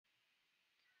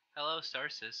Hello, Star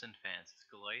Citizen fans. It's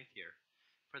Goliath here.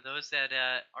 For those that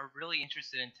are really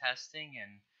interested in testing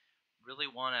and really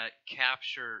want to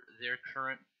capture their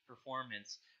current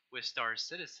performance with Star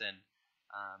Citizen,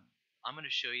 um, I'm going to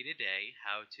show you today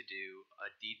how to do a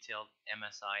detailed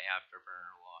MSI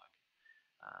Afterburner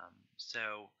log.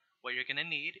 So what you're going to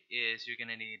need is you're going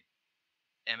to need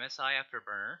MSI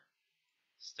Afterburner,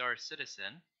 Star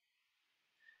Citizen,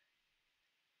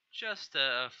 just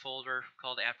a folder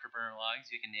called Afterburner logs.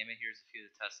 You can name it. Here's a few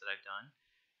of the tests that I've done.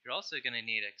 You're also going to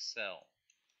need Excel.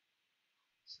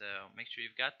 So make sure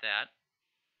you've got that.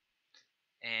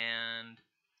 And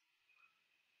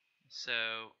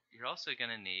so you're also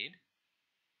going to need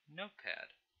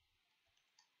Notepad.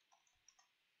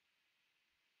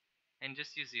 And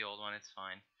just use the old one, it's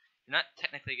fine. You're not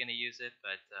technically going to use it,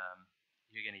 but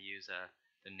you're going to use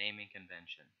the naming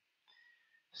convention.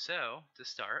 So to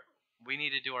start, we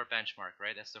need to do our benchmark,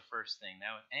 right? That's the first thing.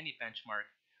 Now with any benchmark,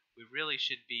 we really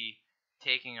should be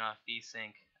taking off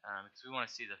VSync because we want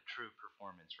to see the true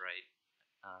performance, right?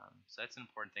 So that's an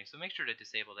important thing. So make sure to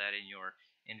disable that in your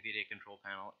NVIDIA control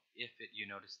panel if you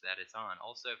notice that it's on.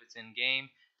 Also, if it's in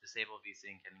game, disable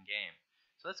VSync in game.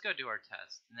 So let's go do our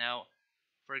test. Now,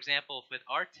 for example, with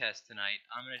our test tonight,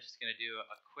 I'm just going to do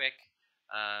a quick,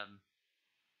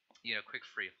 quick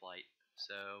free flight.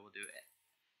 So we'll do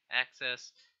access.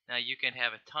 Now you can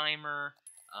have a timer.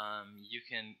 You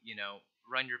can,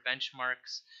 run your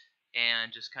benchmarks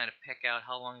and just kind of pick out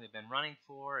how long they've been running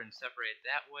for and separate it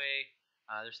that way.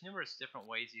 There's numerous different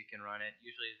ways you can run it.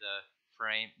 Usually the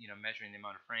frame, measuring the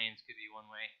amount of frames could be one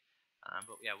way.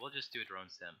 But yeah, we'll just do a drone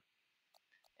sim.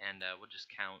 And we'll just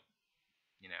count,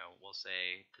 we'll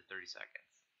say to 30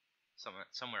 seconds.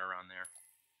 Somewhere around there.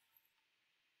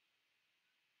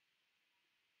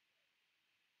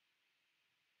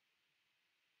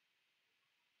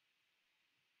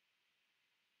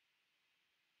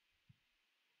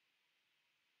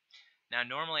 Now,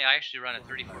 normally I actually run a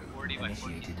 3440 by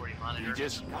 1440 monitor. You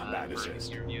just combat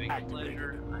assist.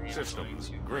 Activated. Systems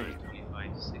green.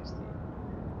 2560.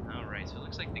 Alright, so it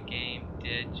looks like the game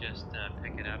did just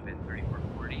pick it up at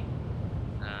 3440.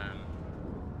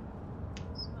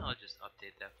 So I'll just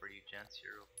update that for you gents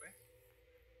here real quick.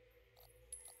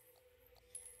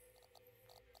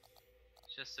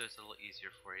 Just so it's a little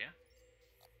easier for you.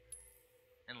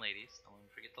 And ladies, don't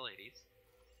forget the ladies.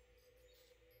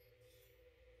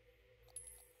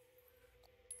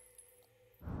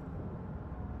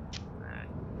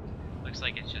 Looks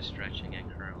like it's just stretching it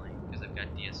currently because I've got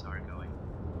DSR going.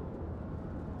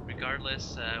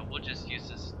 Regardless, we'll just use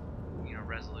this,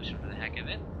 resolution for the heck of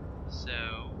it.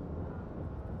 So,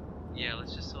 yeah,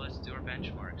 let's do our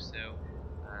benchmark. So,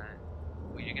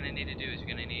 what you're gonna need to do is you're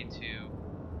gonna need to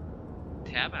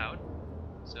tab out.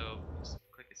 So, just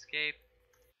click Escape.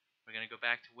 We're gonna go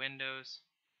back to Windows.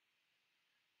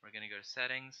 We're gonna go to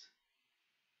Settings.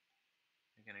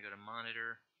 We're gonna go to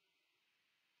Monitor.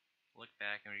 Look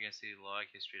back and we're going to see the log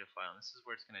history to file. And this is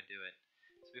where it's going to do it.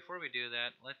 So before we do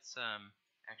that, let's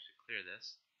actually clear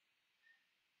this.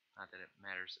 Not that it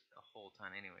matters a whole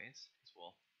ton anyways, because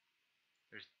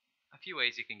there's a few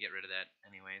ways you can get rid of that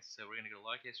anyways. So we're going to go to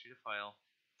log history to file,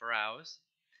 browse.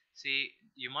 See,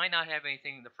 you might not have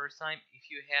anything the first time. If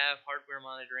you have hardware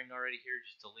monitoring already here,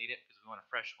 just delete it because we want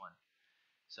a fresh one.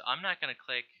 So I'm not going to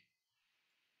click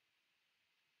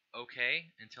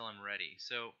OK until I'm ready.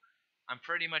 So I'm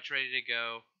pretty much ready to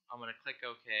go. I'm going to click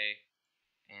OK,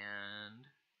 and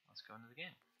let's go into the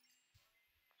game.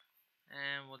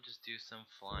 And we'll just do some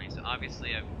flying. So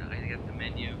obviously, I got the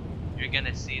menu. You're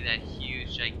going to see that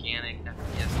huge, gigantic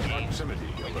FPS gain. When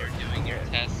you're doing your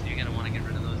tests, you're going to want to get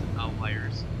rid of those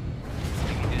outliers.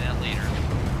 You can do that later.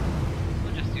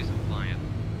 We'll just do some flying.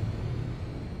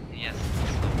 And yes,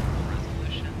 it's still full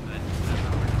resolution, but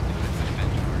we're just doing a quick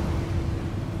benchmark.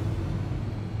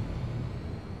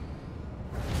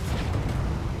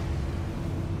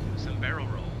 Barrel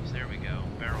rolls, there we go.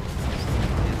 Barrel rolls.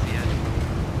 Is the edge.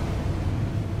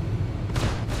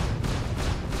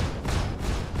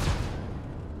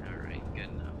 Alright, good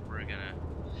enough. We're gonna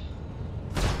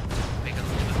make a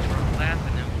little bit more of a lap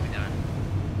and then we'll be done.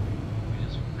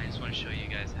 I just want to show you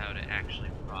guys how to actually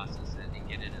process it and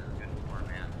get it in a good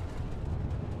format.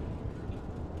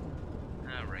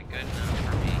 Alright, good enough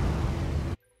for me.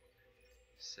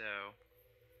 So,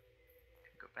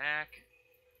 go back.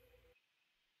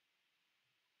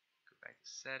 Back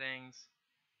to settings,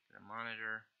 go to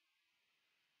monitor,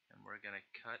 and we're gonna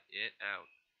cut it out.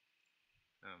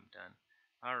 Boom, done.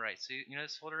 Alright, so you know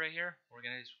this folder right here? We're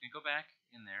gonna go back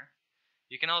in there.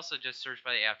 You can also just search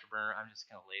by the Afterburner. I'm just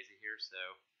kind of lazy here, so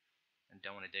and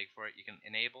don't want to dig for it. You can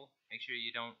enable. Make sure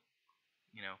you don't,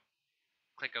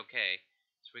 click OK.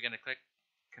 So we're going to click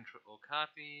Control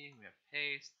copy, we have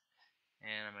paste,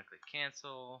 and I'm going to click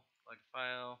cancel, plug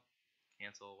file,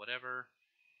 cancel whatever,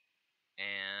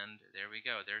 and there we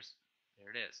go. There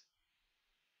it is.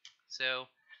 So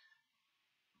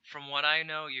from what I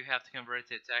know, you have to convert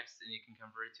it to text, and you can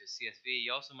convert it to a CSV.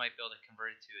 You also might be able to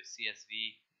convert it to a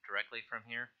CSV directly from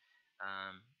here.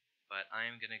 But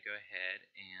I'm going to go ahead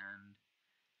and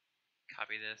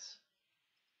copy this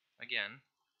again.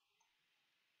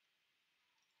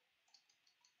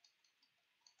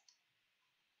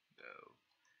 Go.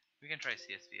 We can try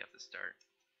CSV off the start.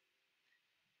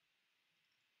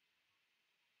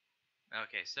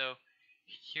 Okay, so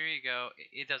here you go.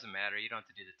 It doesn't matter. You don't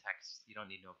have to do the text. You don't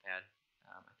need Notepad.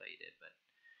 I thought you did, but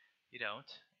you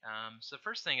don't. So the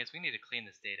first thing is we need to clean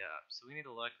this data up. So we need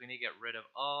to look. We need to get rid of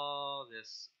all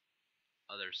this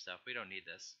other stuff. We don't need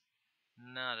this.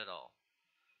 Not at all.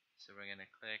 So we're going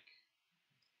to click.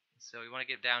 So we want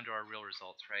to get down to our real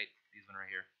results, right? These one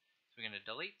right here. So we're going to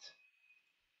delete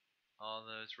all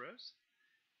those rows.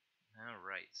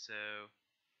 Alright, so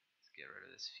let's get rid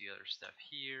of this few other stuff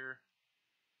here.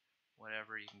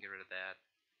 Whatever, you can get rid of that.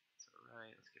 That's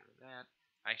alright, let's get rid of that.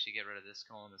 I actually get rid of this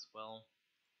column as well.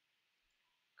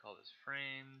 Call this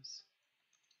frames.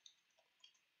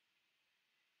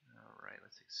 Alright,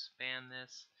 let's expand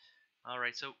this.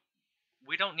 Alright, so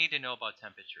we don't need to know about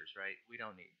temperatures, right? We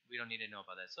don't need to know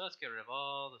about that. So let's get rid of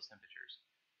all those temperatures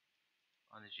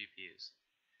on the GPUs.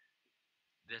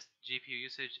 This GPU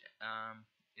usage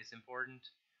is important.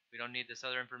 We don't need this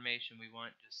other information. We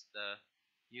want just the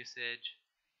usage.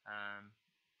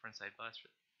 Front side bus,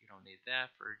 you don't need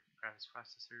that for graphics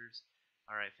processors.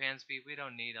 Alright, fan speed, we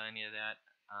don't need any of that.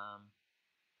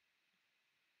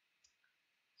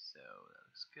 So that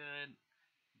looks good.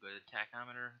 Go to the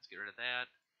tachometer, let's get rid of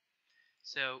that.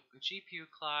 So GPU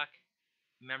clock,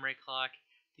 memory clock,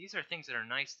 these are things that are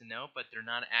nice to know, but they're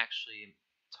not actually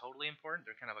totally important.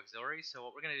 They're kind of auxiliary. So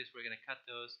what we're going to do is we're going to cut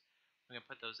those. We're going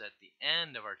to put those at the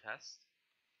end of our test.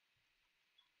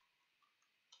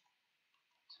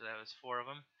 So that was 4 of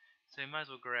them. So we might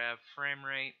as well grab frame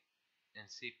rate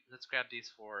and see. Let's grab these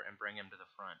 4 and bring them to the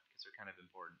front because they're kind of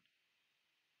important.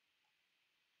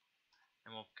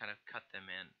 And we'll kind of cut them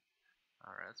in.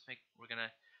 All right, we're going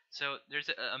to, so there's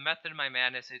a method in my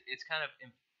madness. It's kind of,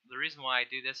 the reason why I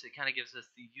do this, it kind of gives us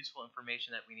the useful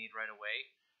information that we need right away.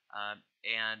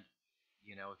 And,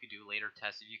 you know, if you do later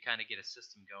tests, if you kind of get a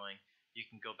system going, you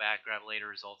can go back, grab later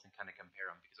results, and kind of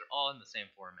compare them because they're all in the same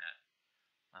format.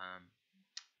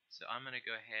 So I'm going to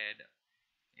go ahead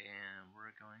and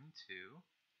we're going to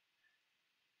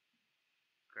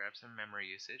grab some memory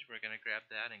usage. We're going to grab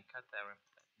that and cut that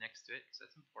next to it because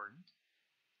that's important.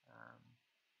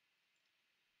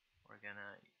 We're going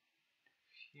to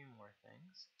few more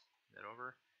things. That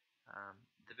over.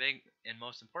 The big and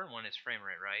most important one is frame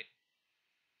rate, right?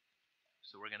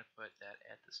 So we're going to put that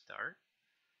at the start.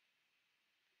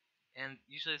 And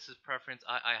usually this is preference.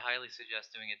 I highly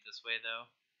suggest doing it this way though,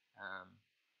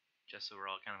 just so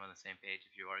we're all kind of on the same page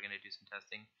if you are going to do some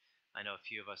testing. I know a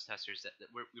few of us testers that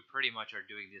we pretty much are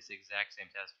doing this exact same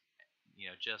test, you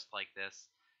know, just like this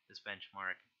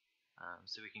benchmark.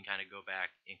 So we can kind of go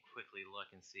back and quickly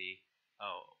look and see,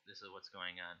 oh, this is what's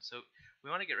going on. So we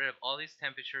want to get rid of all these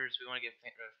temperatures. We want to get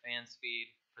rid of fan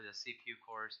speed for the CPU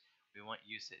cores. We want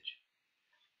usage.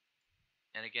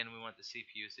 And again, we want the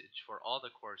CPU usage for all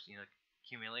the cores, you know,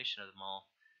 accumulation of them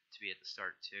all to be at the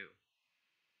start too.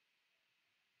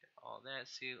 Get all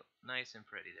that, see, nice and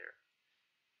pretty there.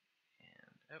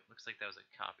 And oh, looks like that was a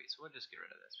copy, so we'll just get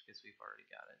rid of this because we've already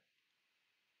got it.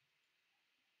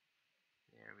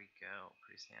 There we go,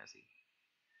 pretty snazzy.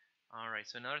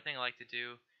 Alright, so another thing I like to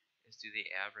do is do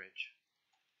the average.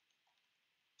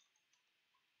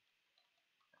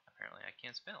 Apparently I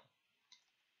can't spell.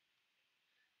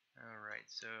 Alright,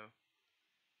 so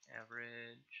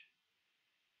average.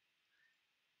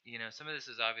 You know, some of this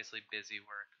is obviously busy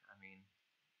work. I mean,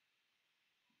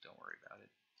 don't worry about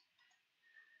it.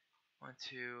 1,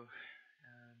 2,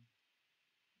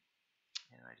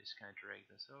 and I just kind of drag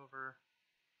this over.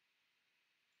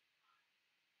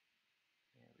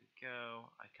 There we go.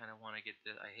 I kind of want to get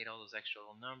this. I hate all those extra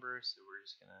little numbers, so we're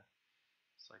just going to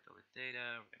select all the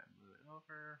data. We're going to move it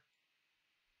over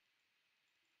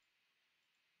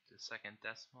to the second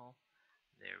decimal.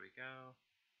 There we go.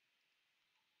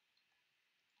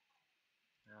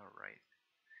 Alright.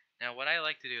 Now what I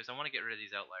like to do is I want to get rid of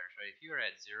these outliers, right? If you are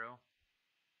at 0,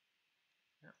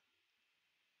 yep,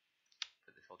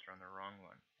 put the filter on the wrong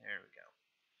one. There we go.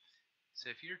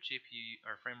 So if your GPU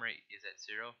or frame rate is at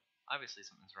 0, obviously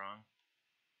something's wrong.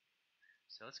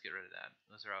 So let's get rid of that.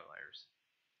 Those are outliers.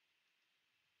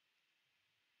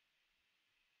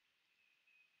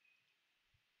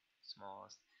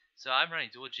 smallest. So I'm running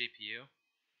dual GPU.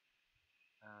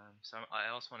 So I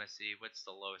also want to see what's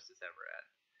the lowest it's ever at.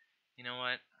 You know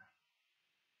what?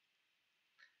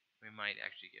 We might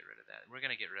actually get rid of that. We're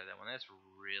going to get rid of that one. That's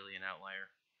really an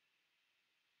outlier.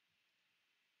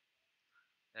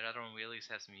 That other one we at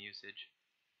least have some usage.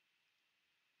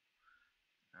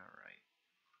 Alright.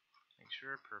 Make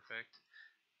sure perfect.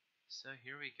 So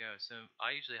here we go. So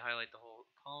I usually highlight the whole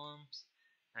columns.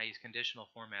 I use conditional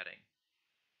formatting.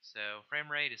 So frame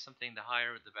rate is something, the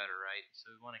higher the better, right? So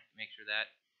we want to make sure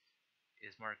that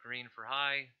is marked green for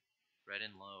high, red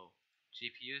and low.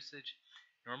 GPU usage,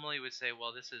 normally we would say,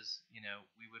 well, this is,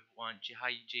 we would want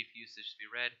high GPU usage to be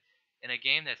red. In a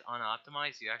game that's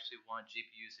unoptimized, you actually want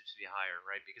GPU usage to be higher,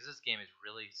 right? Because this game is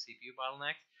really CPU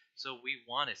bottlenecked, so we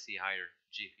want to see higher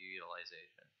GPU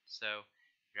utilization. So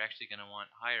you're actually going to want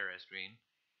higher as green.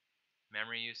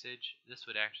 Memory usage, this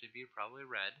would actually be probably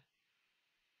red,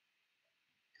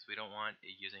 because we don't want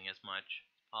it using as much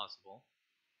as possible.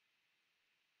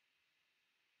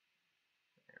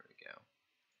 There we go.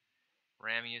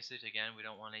 RAM usage, again, we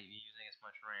don't want it using as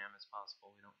much RAM as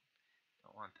possible. We don't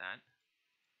want that.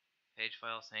 Page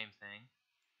file, same thing.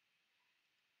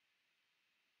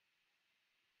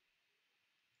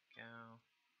 Go.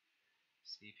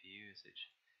 CPU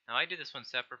usage. Now I do this one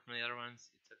separate from the other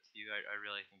ones. It's up to you. I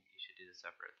really think you should do this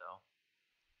separate though.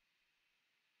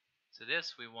 So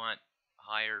this we want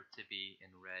higher to be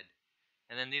in red.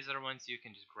 And then these other ones you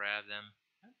can just grab them.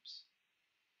 Oops.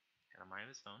 Got a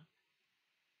mind of its own.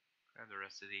 Grab the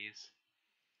rest of these.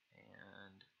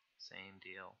 And same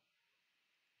deal.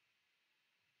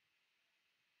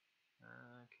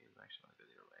 Okay, we actually want to go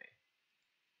the other way.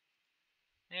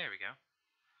 There we go.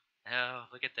 Oh,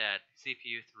 look at that.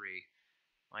 CPU 3.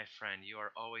 My friend, you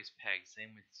are always pegged.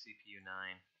 Same with CPU 9.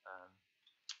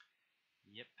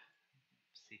 Yep.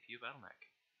 CPU bottleneck.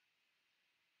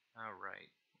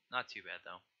 Alright. Not too bad,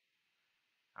 though.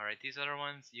 Alright, these other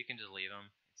ones, you can just leave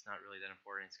them. It's not really that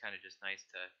important. It's kind of just nice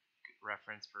to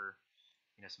reference for,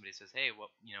 somebody says, hey,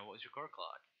 what was your core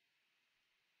clock?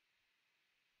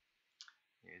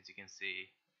 As you can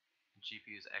see,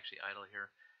 GPU is actually idle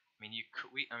here.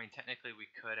 Technically we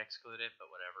could exclude it,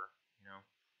 but whatever,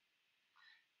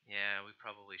 Yeah, we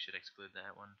probably should exclude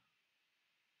that one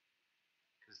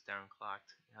because it's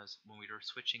downclocked. When we were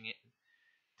switching it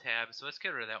tabs, so let's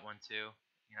get rid of that one too.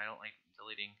 I don't like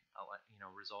deleting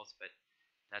results, but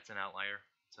that's an outlier.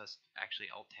 So that's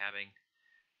actually alt tabbing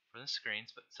for the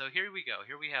screens. But so here we go.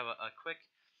 Here we have a quick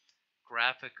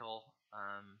graphical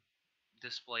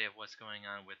display of what's going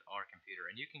on with our computer,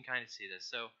 and you can kind of see this.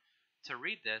 So to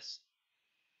read this,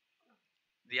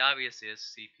 the obvious is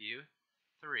CPU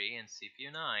 3 and CPU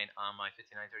 9 on my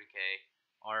 5930K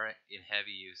are in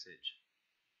heavy usage.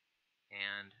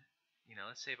 And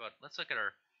let's look at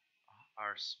our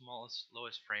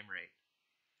lowest frame rate.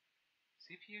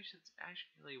 CPU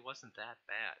actually wasn't that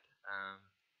bad.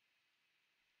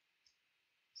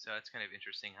 So it's kind of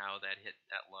interesting how that hit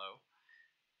that low.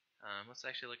 Let's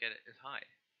actually look at it as high.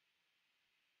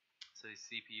 So the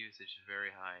CPU usage is very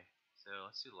high. So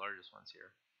let's do the largest ones here.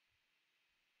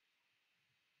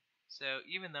 So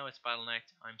even though it's bottlenecked,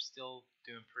 I'm still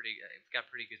doing I've got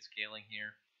pretty good scaling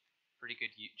here, pretty good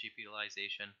GPU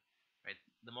utilization. Right.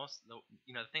 The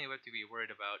thing we have to be worried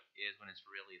about is when it's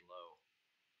really low.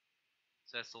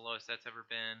 So that's the lowest that's ever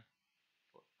been.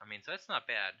 So that's not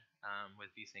bad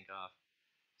with VSync off.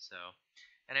 So,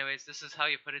 anyways, this is how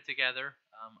you put it together.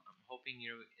 I'm hoping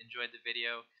you enjoyed the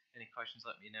video. Any questions,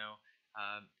 let me know.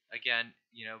 Again,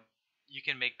 you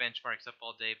can make benchmarks up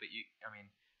all day, but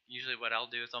usually what I'll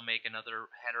do is I'll make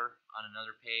another header on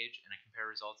another page and I compare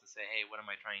results and say, hey, what am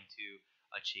I trying to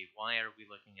achieve? Why are we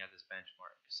looking at this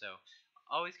benchmark? So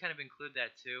always kind of include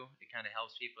that too. It kind of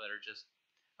helps people that are just,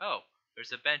 oh,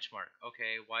 there's a benchmark.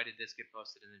 Okay, why did this get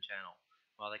posted in the channel?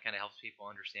 Well, that kind of helps people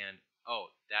understand,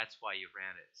 oh, that's why you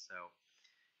ran it. So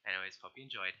anyways, hope you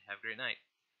enjoyed. Have a great night.